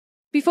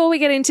Before we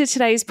get into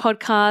today's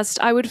podcast,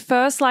 I would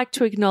first like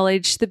to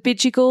acknowledge the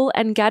Bidjigal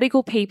and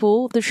Gadigal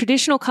people, the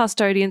traditional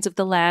custodians of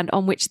the land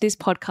on which this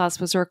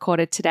podcast was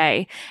recorded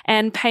today,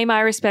 and pay my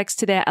respects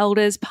to their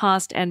elders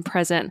past and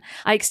present.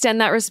 I extend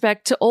that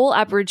respect to all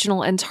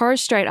Aboriginal and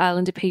Torres Strait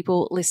Islander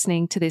people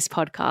listening to this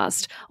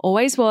podcast.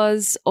 Always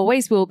was,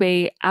 always will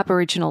be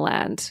Aboriginal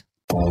land.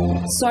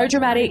 So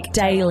Dramatic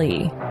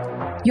Daily.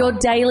 Your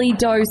daily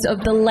dose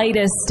of the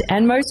latest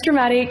and most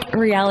dramatic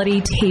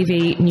reality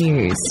TV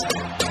news.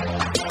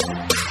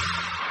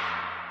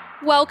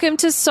 Welcome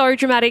to So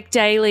Dramatic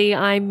Daily.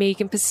 I'm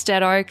Megan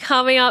Pistetto.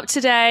 Coming up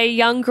today,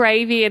 Yung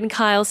Gravy and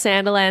Kyle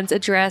Sandilands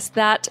address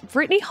that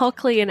Brittany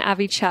Hockley and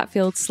Abby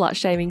Chatfield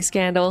slut-shaming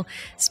scandal.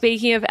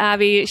 Speaking of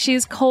Abby,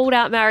 she's called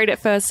out Married at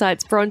First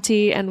Sight's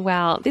Bronte, and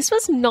wow, this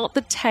was not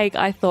the take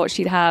I thought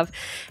she'd have.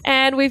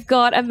 And we've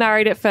got a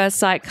Married at First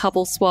Sight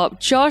couple swap.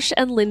 Josh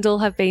and Lyndall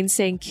have been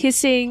seen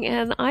kissing,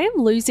 and I am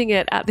losing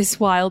it at this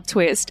wild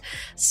twist.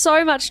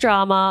 So much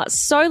drama,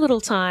 so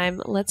little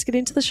time. Let's get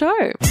into the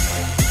show.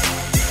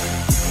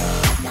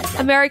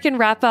 American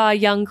rapper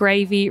Yung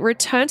Gravy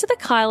returned to the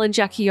Kyle and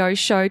Jackie O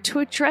show to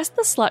address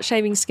the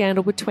slut-shaming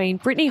scandal between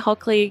Brittany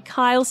Hockley,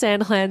 Kyle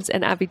Sandilands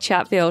and Abby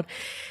Chatfield.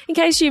 In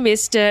case you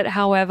missed it,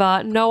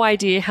 however, no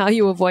idea how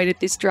you avoided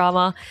this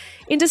drama.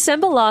 In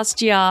December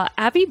last year,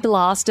 Abby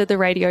blasted the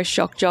radio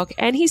shock jock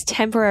and his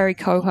temporary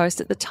co-host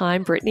at the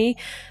time, Brittany,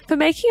 for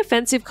making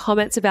offensive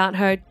comments about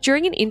her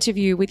during an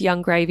interview with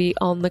Yung Gravy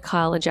on the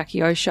Kyle and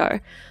Jackie O show.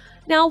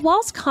 Now,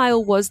 whilst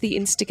Kyle was the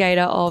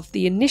instigator of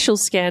the initial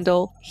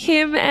scandal,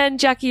 him and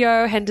Jackie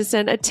O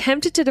Henderson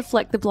attempted to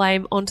deflect the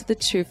blame onto the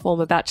two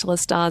former Bachelor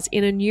stars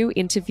in a new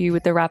interview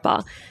with the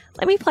rapper.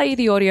 Let me play you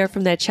the audio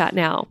from their chat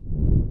now.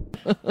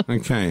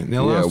 Okay.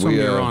 Now, last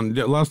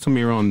time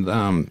we were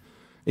on,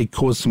 it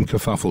caused some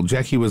kerfuffle.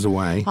 Jackie was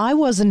away. I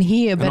wasn't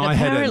here, but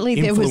apparently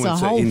there was a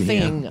whole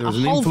thing. There was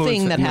an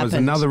influencer, that happened. There was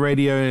another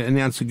radio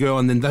announcer girl,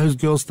 and then those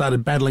girls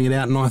started battling it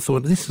out, and I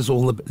thought, this is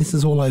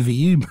all over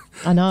you.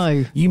 I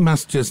know. You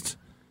must just...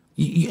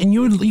 and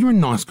you're a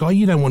nice guy.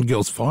 You don't want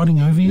girls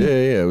fighting over you.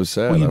 Yeah, it was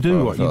sad. Well, you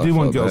do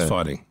want girls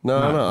fighting. No,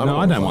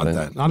 I don't want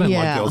that. I don't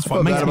like girls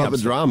fighting. I felt bad about the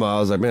drama. I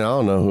was like, man, I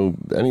don't know who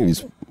any of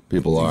these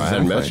people are. Exactly. I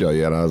hadn't met you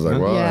yet. I was like,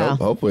 well,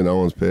 hopefully no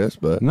one's pissed.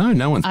 But no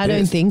one's pissed. I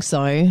don't think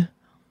so.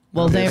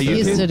 Well, they're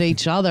pissed pissed at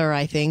each other,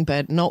 I think,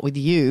 but not with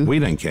you. We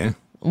don't care.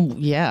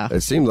 Yeah.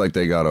 It seemed like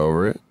they got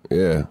over it.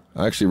 Yeah.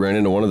 I actually ran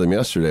into one of them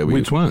yesterday.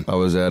 Which one? I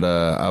was at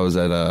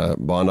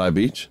Bondi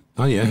Beach.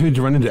 Oh, yeah. Who'd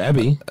you run into?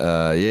 Abby?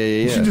 Yeah.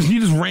 You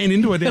just ran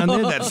into her down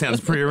there? That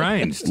sounds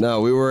prearranged. No,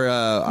 we were,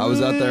 I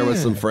was out there with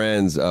some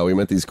friends. We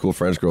met these cool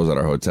French girls at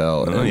our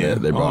hotel,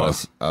 and they brought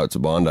us out to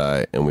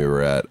Bondi, and we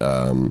were at,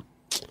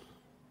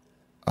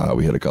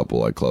 we had a couple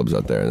like clubs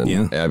out there, and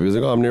then Abby was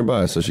like, "Oh, I'm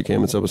nearby," so she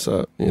came and said, "What's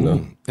up?" You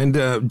know. And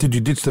did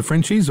you ditch the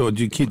Frenchies, or did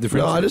you keep the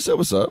Frenchies? No, I just said,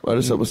 "What's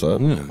up?"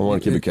 Yeah. I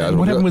want to keep it casual.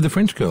 What happened with the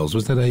French girls?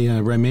 Was that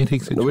a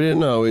romantic situation? No, we didn't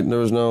know. There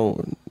was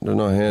no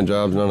hand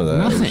jobs, none of that.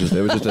 Nothing.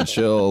 It was just a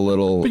chill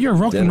little. But you're a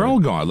rock and roll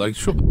guy, like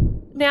sure.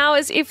 Now,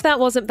 as if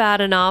that wasn't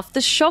bad enough,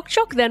 the shock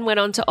jock then went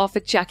on to offer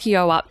Jackie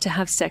O up to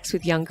have sex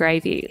with Yung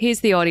Gravy. Here's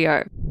the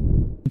audio.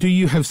 Do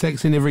you have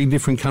sex in every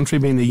different country,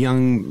 being a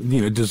young,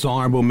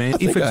 desirable man?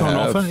 If it's on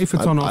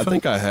offer? I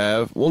think I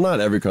have. Well, not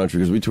every country,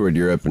 because we toured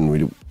Europe and we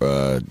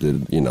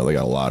did, they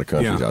got a lot of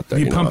countries out there.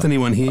 You pumped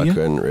anyone here? I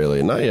couldn't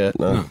really. Not yet,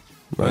 no.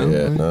 Not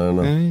yet,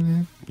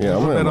 no. Yeah,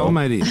 I'm that old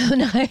matey.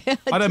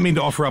 I don't mean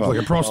to offer up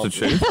like a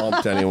prostitute.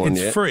 Pumped anyone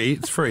It's yet. free.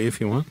 It's free if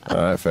you want. All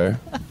right, fair.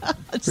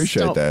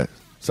 Appreciate that.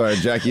 Sorry,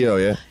 Jackie O,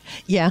 yeah?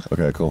 Yeah.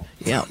 Okay, cool.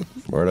 Yeah.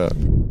 Word up.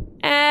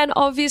 And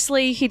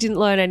obviously he didn't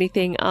learn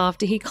anything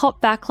after he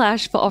copped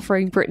backlash for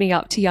offering Brittany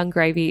up to Yung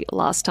Gravy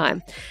last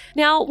time.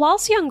 Now,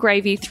 whilst Yung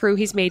Gravy threw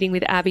his meeting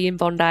with Abby in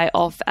Bondi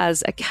off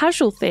as a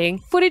casual thing,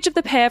 footage of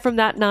the pair from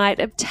that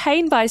night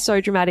obtained by So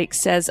Dramatic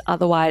says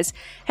otherwise.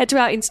 Head to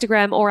our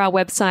Instagram or our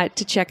website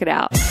to check it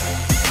out.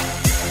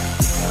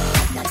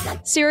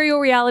 Serial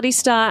reality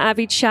star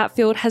Abby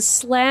Chatfield has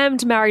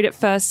slammed Married at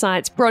First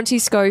Sight's Bronte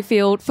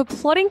Schofield for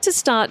plotting to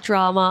start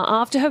drama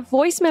after her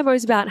voice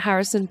memos about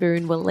Harrison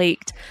Boone were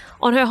leaked.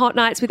 On her Hot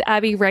Nights with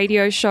Abby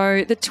radio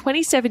show, the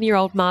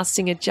 27-year-old Masked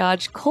Singer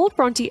judge called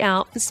Bronte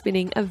out for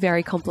spinning a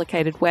very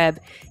complicated web.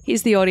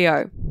 Here's the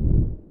audio.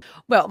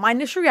 Well, my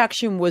initial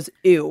reaction was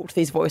ew to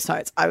these voice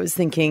notes. I was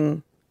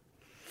thinking,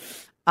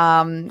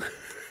 well,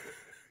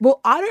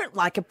 I don't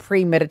like a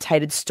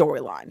premeditated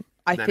storyline.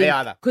 I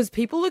think because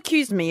people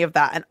accuse me of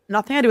that, and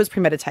nothing I do is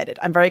premeditated.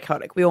 I'm very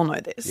chaotic. We all know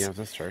this. Yeah,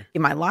 that's true.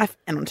 In my life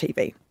and on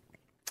TV.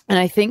 And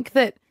I think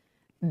that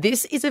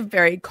this is a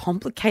very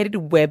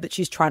complicated web that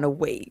she's trying to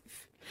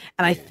weave.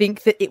 And I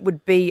think that it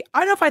would be, I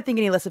don't know if I think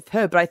any less of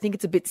her, but I think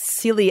it's a bit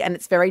silly and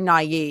it's very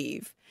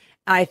naive.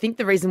 And I think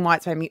the reason why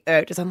it's made me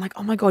irked is I'm like,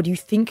 oh my God, you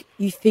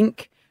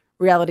think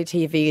reality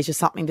TV is just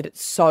something that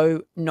it's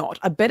so not.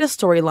 A better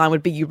storyline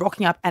would be you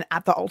rocking up and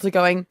at the altar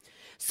going,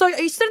 so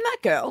are you still that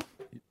girl?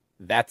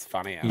 That's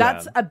funny.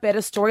 That's a better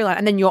storyline.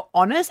 And then you're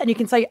honest and you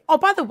can say, oh,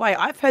 by the way,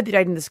 I've heard you're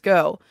dating this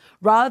girl,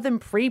 rather than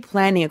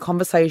pre-planning a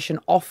conversation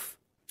off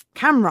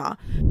camera.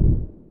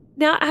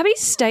 Now, Abby's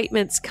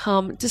statements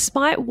come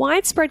despite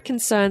widespread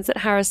concerns that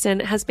Harrison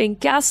has been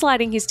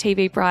gaslighting his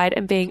TV bride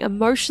and being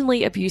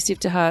emotionally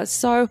abusive to her,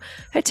 so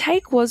her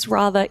take was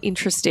rather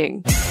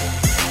interesting.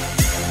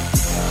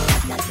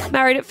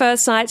 Married at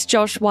First Sight's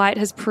Josh White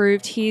has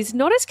proved he's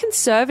not as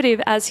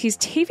conservative as his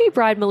TV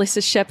bride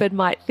Melissa Shepherd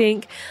might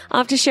think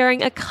after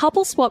sharing a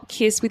couple swap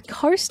kiss with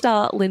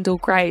co-star Lyndall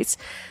Grace.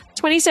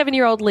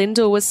 27-year-old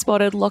Lyndall was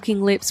spotted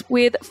locking lips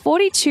with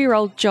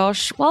 42-year-old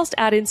Josh whilst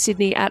out in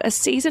Sydney at a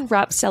season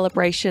wrap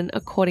celebration,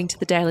 according to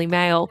the Daily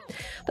Mail.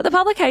 But the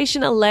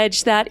publication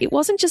alleged that it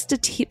wasn't just a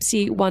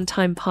tipsy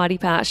one-time party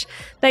bash.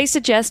 They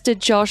suggested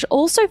Josh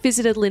also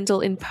visited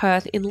Lyndall in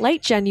Perth in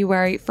late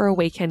January for a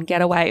weekend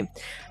getaway.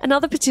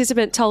 Another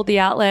participant told the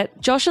outlet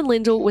Josh and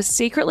Lyndall were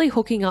secretly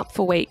hooking up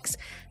for weeks.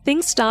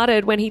 Things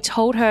started when he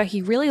told her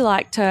he really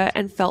liked her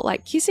and felt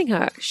like kissing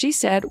her. She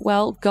said,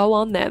 well, go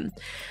on then.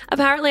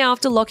 Apparently,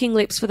 after locking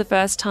lips for the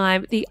first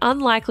time, the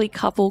unlikely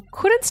couple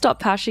couldn't stop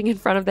pashing in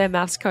front of their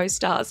MAFS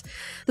co-stars.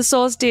 The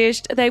source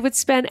dished they would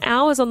spend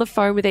hours on the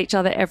phone with each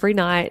other every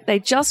night. They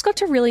just got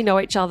to really know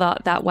each other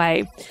that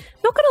way.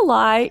 Not gonna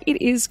lie, it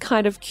is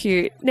kind of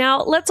cute.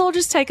 Now, let's all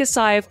just take a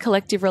sigh of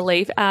collective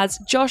relief as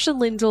Josh and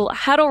Lyndall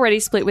had already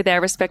split with their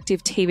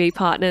respective TV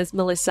partners,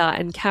 Melissa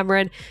and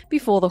Cameron,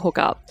 before the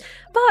hookup.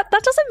 But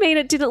that doesn't mean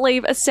it didn't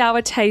leave a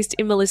sour taste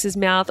in Melissa's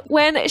mouth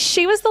when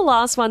she was the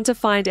last one to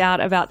find out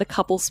about the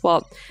couple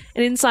swap.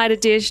 An insider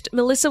dished,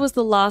 Melissa was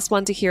the last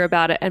one to hear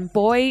about it, and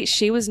boy,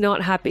 she was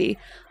not happy.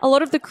 A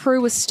lot of the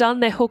crew was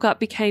stunned their hookup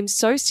became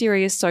so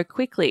serious so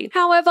quickly.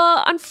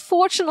 However,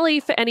 unfortunately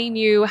for any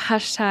new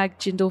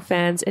 #Jindal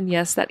fans, and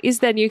yes, that is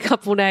their new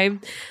couple name,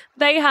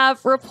 they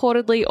have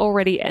reportedly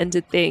already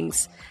ended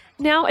things.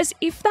 Now, as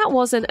if that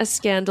wasn't a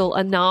scandal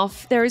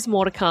enough, there is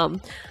more to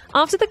come.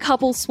 After the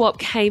couple swap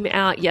came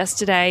out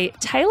yesterday,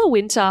 Taylor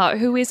Winter,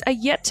 who is a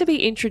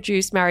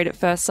yet-to-be-introduced Married at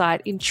First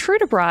Sight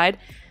intruder bride,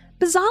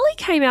 bizarrely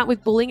came out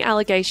with bullying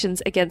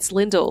allegations against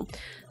Lyndall.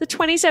 The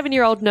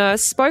 27-year-old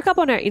nurse spoke up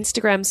on her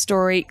Instagram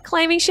story,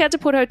 claiming she had to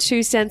put her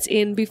 2 cents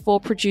in before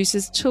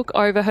producers took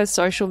over her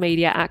social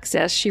media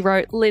access. She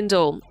wrote,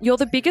 Lyndall, you're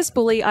the biggest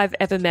bully I've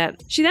ever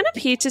met. She then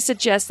appeared to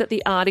suggest that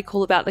the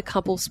article about the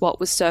couple swap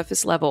was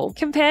surface level,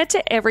 compared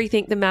to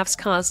everything the MAFS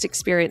cast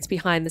experienced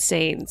behind the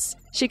scenes.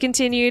 She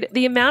continued,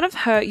 the amount of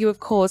hurt you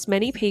have caused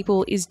many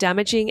people is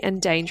damaging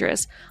and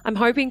dangerous. I'm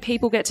hoping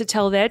people get to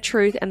tell their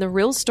truth and the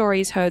real story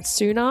is heard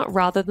sooner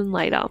rather than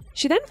later.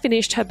 She then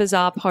finished her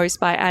bizarre post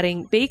by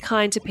adding, be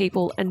kind to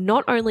people and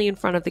not only in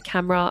front of the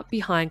camera,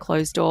 behind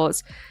closed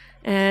doors.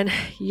 And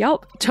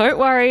yup, don't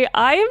worry,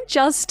 I am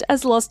just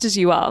as lost as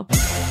you are.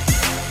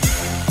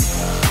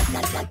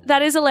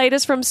 That is the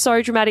latest from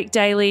So Dramatic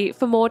Daily.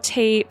 For more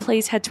tea,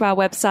 please head to our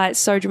website,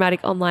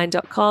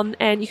 sodramaticonline.com,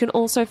 and you can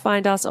also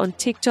find us on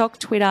TikTok,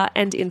 Twitter,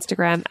 and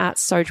Instagram at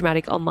So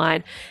Dramatic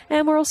Online.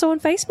 And we're also on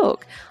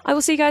Facebook. I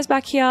will see you guys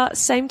back here,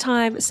 same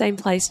time, same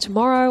place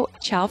tomorrow.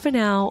 Ciao for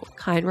now.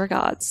 Kind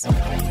regards.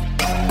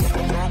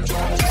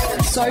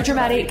 So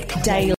Dramatic Daily.